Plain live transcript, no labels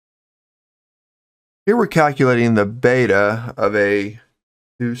Here we're calculating the beta of a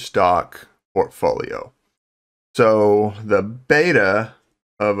two-stock portfolio. So the beta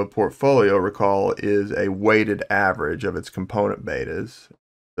of a portfolio, recall, is a weighted average of its component betas.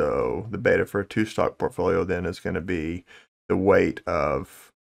 So the beta for a two-stock portfolio then is going to be the weight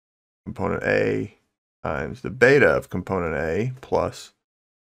of component A times the beta of component A plus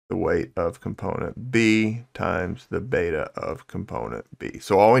the weight of component B times the beta of component B.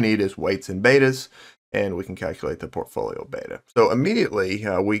 So all we need is weights and betas, and we can calculate the portfolio beta. So immediately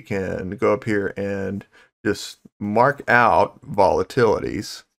we can go up here and just mark out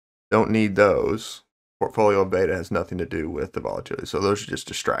volatilities. Don't need those. Portfolio beta has nothing to do with the volatility. So those are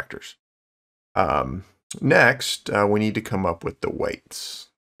just distractors. Next, we need to come up with the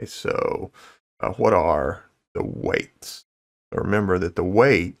weights. Okay, so what are the weights? Remember that the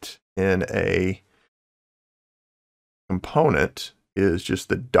weight in a component is just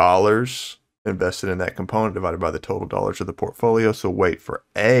the dollars invested in that component divided by the total dollars of the portfolio. So weight for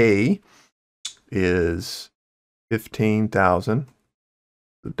A is 15,000.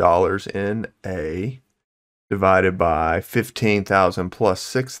 The dollars in A divided by 15,000 plus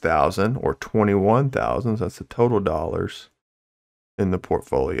 6,000, or 21,000. So that's the total dollars in the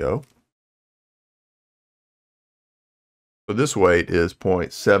portfolio. So this weight is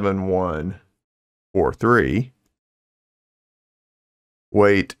 0.7143.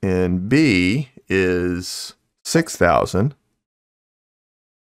 Weight in B is 6,000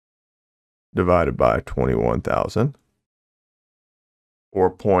 divided by 21,000, or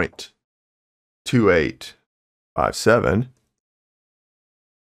 0.2857.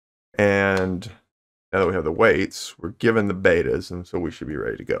 And now that we have the weights, we're given the betas, and so we should be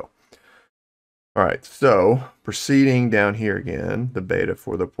ready to go. All right, so proceeding down here again, the beta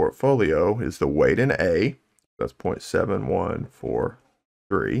for the portfolio is the weight in A. That's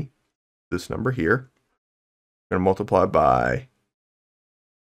 0.7143, this number here. We're going to multiply by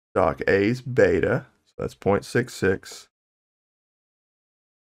stock A's beta, so that's 0.66.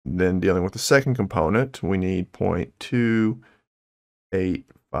 Then dealing with the second component, we need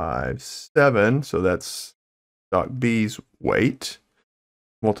 0.2857, so that's stock B's weight,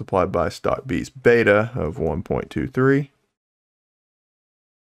 multiplied by stock B's beta of 1.23.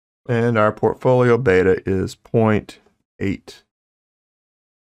 And our portfolio beta is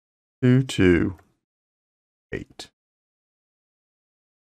 0.8228.